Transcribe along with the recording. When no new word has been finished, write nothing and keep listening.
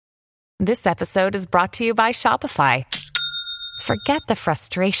This episode is brought to you by Shopify. Forget the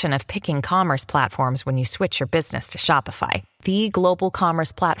frustration of picking commerce platforms when you switch your business to Shopify, the global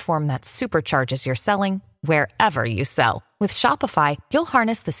commerce platform that supercharges your selling wherever you sell. With Shopify, you'll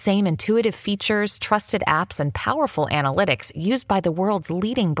harness the same intuitive features, trusted apps, and powerful analytics used by the world's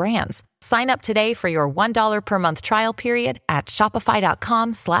leading brands. Sign up today for your $1 per month trial period at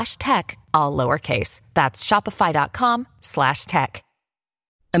shopify.com/tech, all lowercase. That's shopify.com/tech.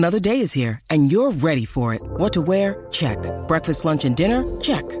 Another day is here, and you're ready for it. What to wear? Check. Breakfast, lunch, and dinner?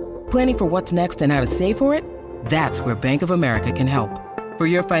 Check. Planning for what's next and how to save for it? That's where Bank of America can help. For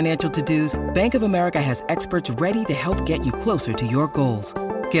your financial to-dos, Bank of America has experts ready to help get you closer to your goals.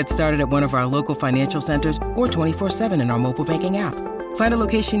 Get started at one of our local financial centers or 24/7 in our mobile banking app. Find a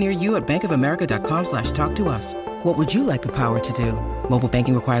location near you at bankofamerica.com/talktous. What would you like the power to do? Mobile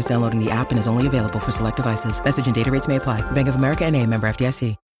banking requires downloading the app and is only available for select devices. Message and data rates may apply. Bank of America N.A., member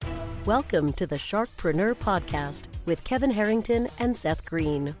FDIC. Welcome to the Sharkpreneur Podcast with Kevin Harrington and Seth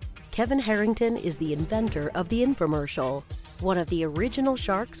Green. Kevin Harrington is the inventor of the infomercial, one of the original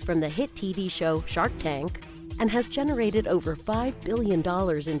sharks from the hit TV show Shark Tank, and has generated over $5 billion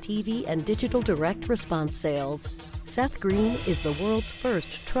in TV and digital direct response sales. Seth Green is the world's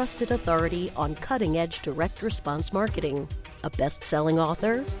first trusted authority on cutting-edge direct response marketing, a best-selling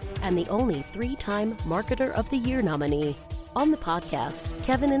author, and the only 3-time Marketer of the Year nominee. On the podcast,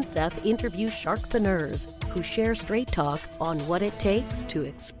 Kevin and Seth interview sharkpreneurs who share straight talk on what it takes to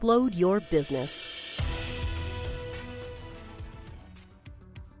explode your business.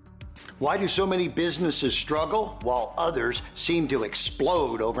 Why do so many businesses struggle while others seem to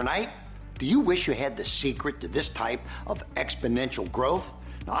explode overnight? Do you wish you had the secret to this type of exponential growth?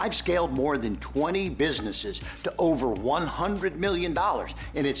 Now, I've scaled more than 20 businesses to over $100 million,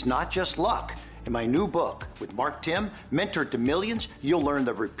 and it's not just luck. In my new book with Mark Tim, Mentor to Millions, you'll learn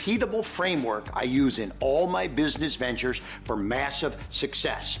the repeatable framework I use in all my business ventures for massive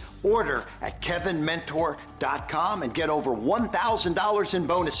success. Order at kevinmentor.com and get over $1,000 in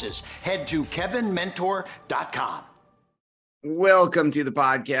bonuses. Head to kevinmentor.com. Welcome to the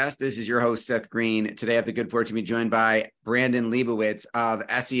podcast. This is your host, Seth Green. Today I have the good fortune to be joined by Brandon Leibowitz of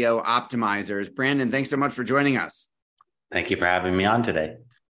SEO Optimizers. Brandon, thanks so much for joining us. Thank you for having me on today.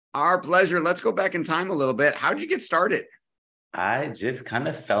 Our pleasure. Let's go back in time a little bit. How did you get started? I just kind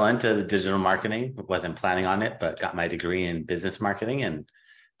of fell into the digital marketing. Wasn't planning on it, but got my degree in business marketing. And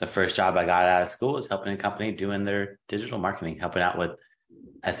the first job I got out of school was helping a company doing their digital marketing, helping out with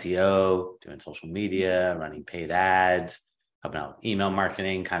SEO, doing social media, running paid ads, helping out with email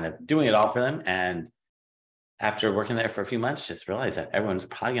marketing, kind of doing it all for them. And after working there for a few months, just realized that everyone's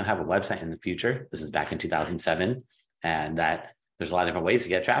probably going to have a website in the future. This is back in 2007. And that there's a lot of different ways to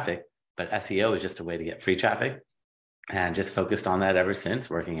get traffic, but SEO is just a way to get free traffic, and just focused on that ever since,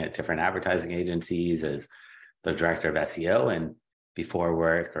 working at different advertising agencies as the director of SEO. And before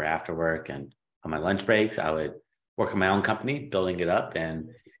work or after work and on my lunch breaks, I would work on my own company, building it up and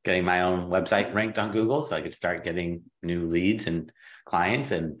getting my own website ranked on Google so I could start getting new leads and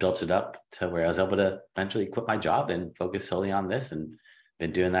clients, and built it up to where I was able to eventually quit my job and focus solely on this, and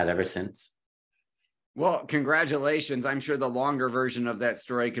been doing that ever since. Well, congratulations. I'm sure the longer version of that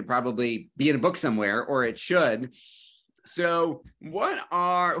story could probably be in a book somewhere, or it should. So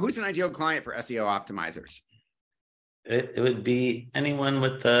who's an ideal client for SEO Optimizers? It would be anyone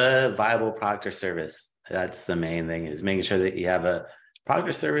with a viable product or service. That's the main thing, is making sure that you have a product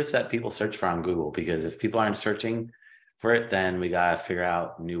or service that people search for on Google, because if people aren't searching for it, then we got to figure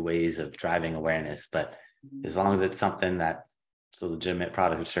out new ways of driving awareness. But as long as it's something that so legitimate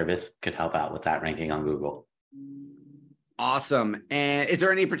product or service could help out with that ranking on Google. Awesome. And is there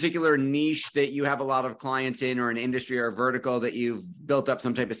any particular niche that you have a lot of clients in, or an industry or a vertical that you've built up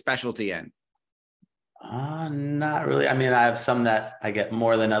some type of specialty in? Not really. I mean, I have some that I get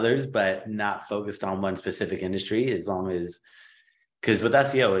more than others, but not focused on one specific industry, because with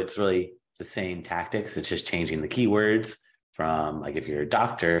SEO, it's really the same tactics. It's just changing the keywords from, like, if you're a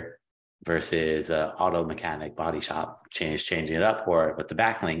doctor versus an auto mechanic body shop, changing it up. Or with the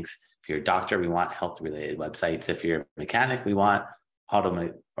backlinks, if you're a doctor, we want health related websites. If you're a mechanic, we want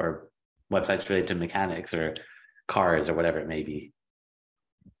or websites related to mechanics or cars or whatever it may be.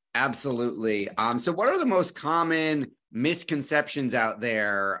 Absolutely. So what are the most common misconceptions out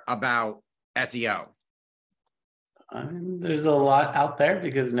there about SEO? There's a lot out there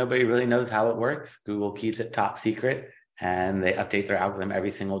because nobody really knows how it works. Google keeps it top secret, and they update their algorithm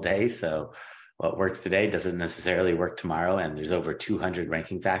every single day. So what works today doesn't necessarily work tomorrow. And there's over 200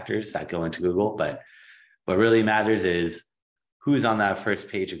 ranking factors that go into Google. But what really matters is who's on that first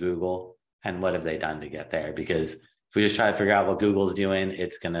page of Google and what have they done to get there? Because if we just try to figure out what Google's doing,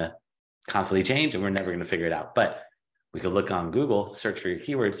 it's going to constantly change and we're never going to figure it out. But we could look on Google, search for your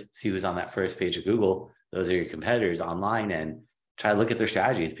keywords, see who's on that first page of Google. Those are your competitors online, and try to look at their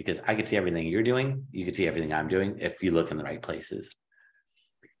strategies, because I could see everything you're doing. You could see everything I'm doing if you look in the right places.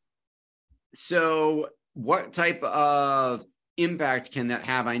 So what type of impact can that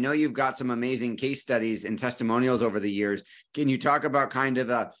have? I know you've got some amazing case studies and testimonials over the years. Can you talk about kind of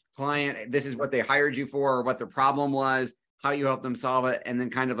a client, this is what they hired you for, or what their problem was, how you helped them solve it, and then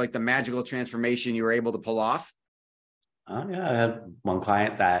kind of like the magical transformation you were able to pull off? Yeah, I had one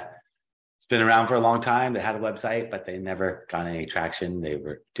client that it's been around for a long time. They had a website, but they never got any traction. They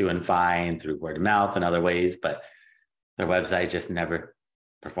were doing fine through word of mouth and other ways, but their website just never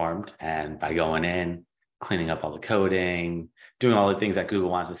performed. And by going in, cleaning up all the coding, doing all the things that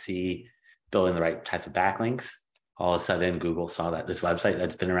Google wants to see, building the right type of backlinks, all of a sudden Google saw that this website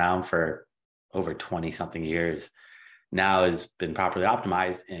that's been around for over 20 something years now has been properly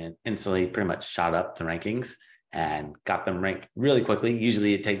optimized and instantly pretty much shot up the rankings and got them ranked really quickly.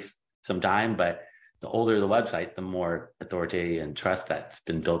 Usually it takes some time, but the older the website, the more authority and trust that's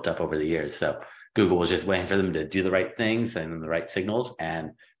been built up over the years. So Google was just waiting for them to do the right things and the right signals,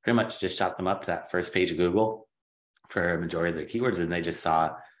 and pretty much just shot them up to that first page of Google for a majority of their keywords. And they just saw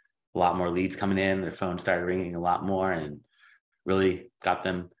a lot more leads coming in. Their phone started ringing a lot more, and really got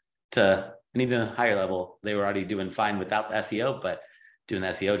them to an even higher level. They were already doing fine without the SEO, but doing the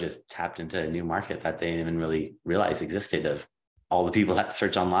SEO just tapped into a new market that they didn't even really realize existed, of all the people that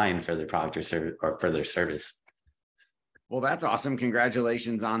search online for their product or service or for their service. Well, that's awesome.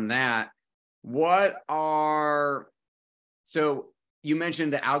 Congratulations on that. So you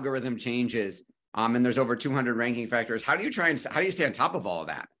mentioned the algorithm changes, and there's over 200 ranking factors. How do you stay on top of all of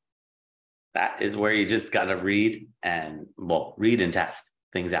that? That is where you just got to read and test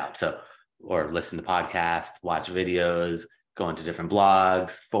things out. So, or listen to podcasts, watch videos, go into different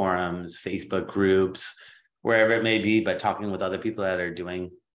blogs, forums, Facebook groups, wherever it may be, but talking with other people that are doing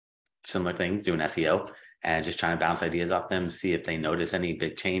similar things, doing SEO, and just trying to bounce ideas off them, see if they notice any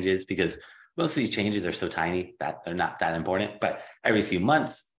big changes, because most of these changes are so tiny that they're not that important. But every few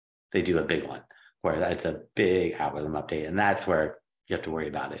months, they do a big one where that's a big algorithm update. And that's where you have to worry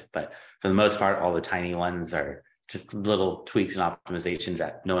about it. But for the most part, all the tiny ones are just little tweaks and optimizations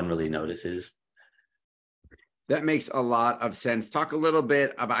that no one really notices. That makes a lot of sense. Talk a little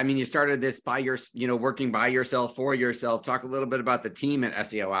bit about, you started this working by yourself, for yourself. Talk a little bit about the team at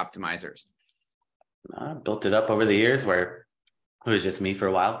SEO Optimizers. I built it up over the years where it was just me for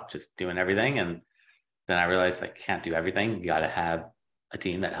a while, just doing everything. And then I realized I can't do everything. You got to have a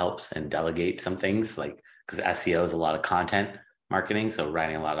team that helps and delegate some things, like, because SEO is a lot of content marketing. So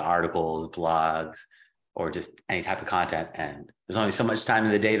writing a lot of articles, blogs, or just any type of content. And there's only so much time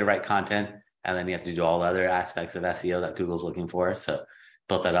in the day to write content. And then you have to do all the other aspects of SEO that Google's looking for. So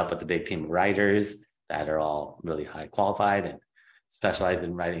built that up with a big team of writers that are all really high qualified and specialized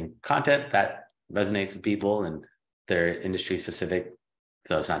in writing content that resonates with people and they're industry specific.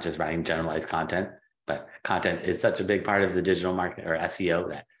 So it's not just writing generalized content, but content is such a big part of the digital market or SEO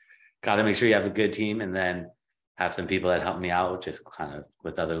that got to make sure you have a good team, and then have some people that help me out just kind of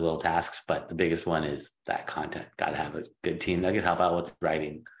with other little tasks. But the biggest one is that content. Got to have a good team that can help out with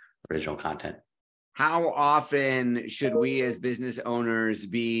writing original content. How often should we as business owners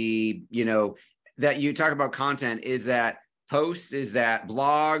be, that you talk about content? Is that posts? Is that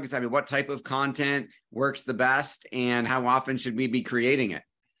blogs? What type of content works the best, and how often should we be creating it?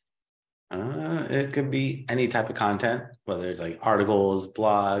 It could be any type of content, whether it's like articles,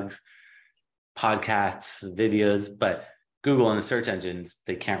 blogs, podcasts, videos, but Google and the search engines,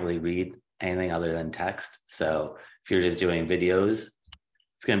 they can't really read anything other than text. So if you're just doing videos,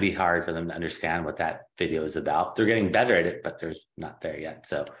 it's going to be hard for them to understand what that video is about. They're getting better at it, but they're not there yet.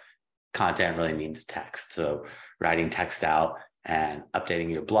 So content really means text. So writing text out and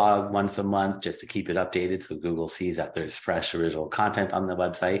updating your blog once a month just to keep it updated, so Google sees that there's fresh original content on the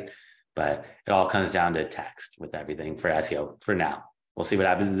website. But it all comes down to text with everything for SEO for now. We'll see what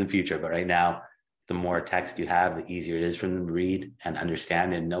happens in the future. But right now, the more text you have, the easier it is for them to read and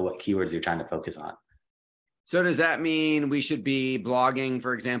understand and know what keywords you're trying to focus on. So does that mean we should be blogging,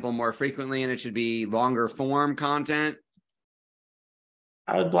 for example, more frequently, and it should be longer form content?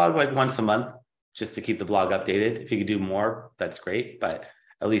 I would blog like once a month just to keep the blog updated. If you could do more, that's great. But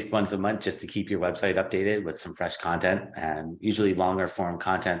at least once a month just to keep your website updated with some fresh content. And usually longer form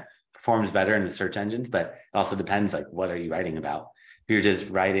content performs better in the search engines, but it also depends, like, what are you writing about? If you're just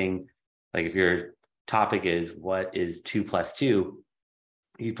writing, like, if your topic is what is 2 + 2,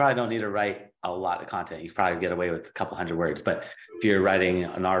 you probably don't need to write a lot of content. You probably get away with a couple hundred words. But if you're writing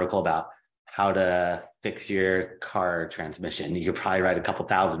an article about how to fix your car transmission. You could probably write a couple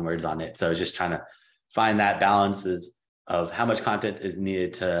thousand words on it. So just trying to find that balance of how much content is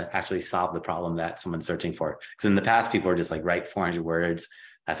needed to actually solve the problem that someone's searching for. Because in the past, people were just like, write 400 words.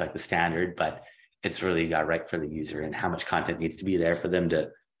 That's like the standard, but it's really got right for the user and how much content needs to be there for them to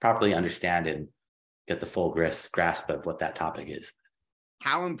properly understand and get the full grasp of what that topic is.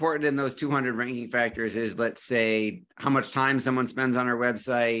 How important in those 200 ranking factors is, let's say, how much time someone spends on our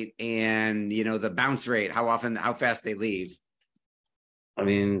website and, the bounce rate, how fast they leave? I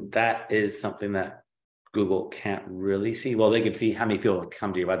mean, that is something that Google can't really see. Well, they could see how many people have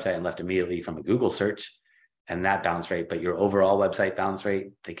come to your website and left immediately from a Google search and that bounce rate, but your overall website bounce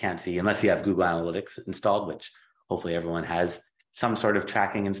rate, they can't see unless you have Google Analytics installed, which hopefully everyone has some sort of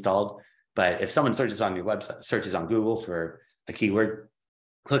tracking installed. But if someone searches on your website, searches on Google for a keyword,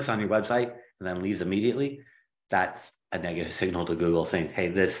 clicks on your website, and then leaves immediately, that's a negative signal to Google saying, hey,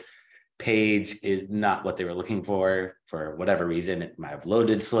 this page is not what they were looking for whatever reason. It might have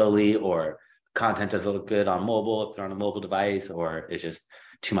loaded slowly, or content doesn't look good on mobile if they're on a mobile device, or it's just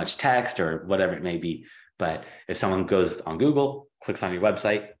too much text or whatever it may be. But if someone goes on Google, clicks on your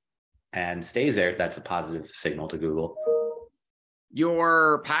website, and stays there, that's a positive signal to Google.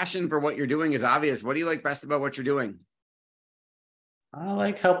 Your passion for what you're doing is obvious. What do you like best about what you're doing? I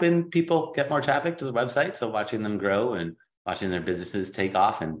like helping people get more traffic to the website. So watching them grow and watching their businesses take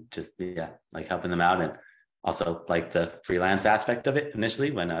off, and just, like helping them out. And also like the freelance aspect of it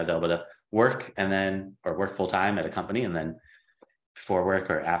initially, when I was able to work work full time at a company, and then before work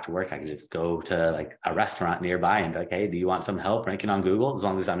or after work, I could just go to like a restaurant nearby and be like, hey, do you want some help ranking on Google? As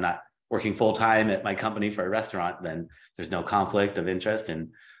long as I'm not working full time at my company for a restaurant, then there's no conflict of interest, and I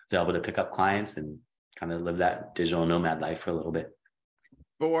was able to pick up clients and kind of live that digital nomad life for a little bit.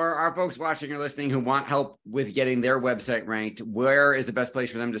 For our folks watching or listening who want help with getting their website ranked, where is the best place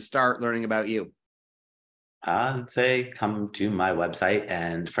for them to start learning about you? I'd say come to my website,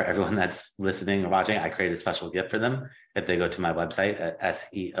 and for everyone that's listening or watching, I create a special gift for them if they go to my website at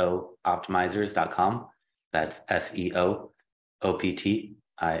seooptimizers.com. That's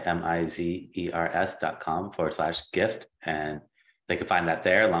seooptimizers.com/gift. And they can find that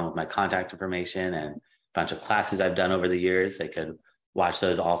there along with my contact information and a bunch of classes I've done over the years. They could watch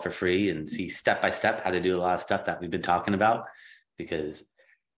those all for free and see step-by-step how to do a lot of stuff that we've been talking about, because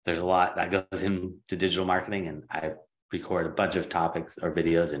there's a lot that goes into digital marketing, and I record a bunch of topics or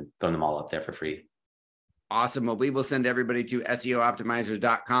videos and throw them all up there for free. Awesome. Well, we will send everybody to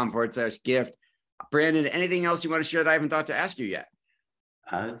seooptimizers.com/gift. Brandon, anything else you want to share that I haven't thought to ask you yet?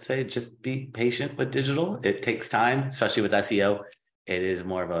 I would say just be patient with digital. It takes time, especially with SEO. It is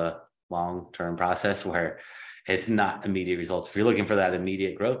more of a long-term process where it's not immediate results. If you're looking for that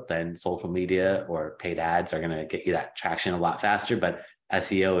immediate growth, then social media or paid ads are going to get you that traction a lot faster. But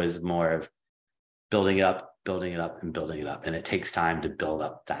SEO is more of building it up, and building it up. And it takes time to build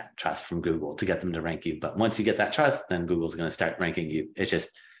up that trust from Google to get them to rank you. But once you get that trust, then Google's going to start ranking you. It's just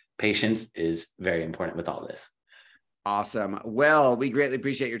patience is very important with all this. Awesome. Well, we greatly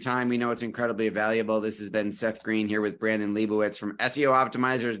appreciate your time. We know it's incredibly valuable. This has been Seth Green here with Brandon Leibowitz from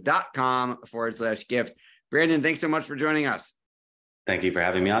seooptimizers.com/gift. Brandon, thanks so much for joining us. Thank you for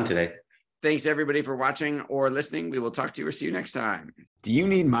having me on today. Thanks everybody for watching or listening. We will talk to you or see you next time. Do you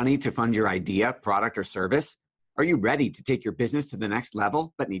need money to fund your idea, product, or service? Are you ready to take your business to the next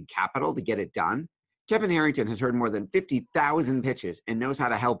level, but need capital to get it done? Kevin Harrington has heard more than 50,000 pitches and knows how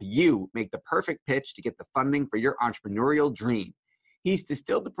to help you make the perfect pitch to get the funding for your entrepreneurial dream. He's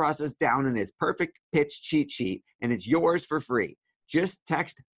distilled the process down in his perfect pitch cheat sheet, and it's yours for free. Just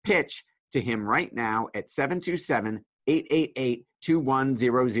text PITCH to him right now at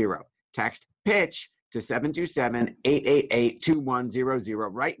 727-888-2100. Text PITCH to 727-888-2100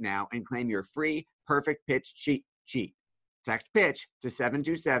 right now and claim your free perfect pitch cheat sheet. Text PITCH to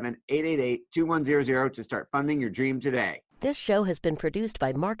 727-888-2100 to start funding your dream today. This show has been produced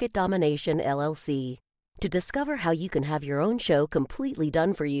by Market Domination, LLC. To discover how you can have your own show completely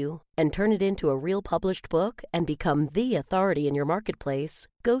done for you and turn it into a real published book and become the authority in your marketplace,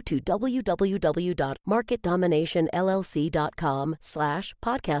 go to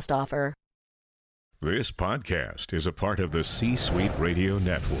www.marketdominationllc.com/podcast offer. This podcast is a part of the C-Suite Radio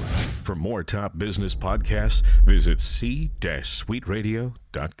Network. For more top business podcasts, visit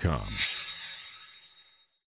c-suiteradio.com.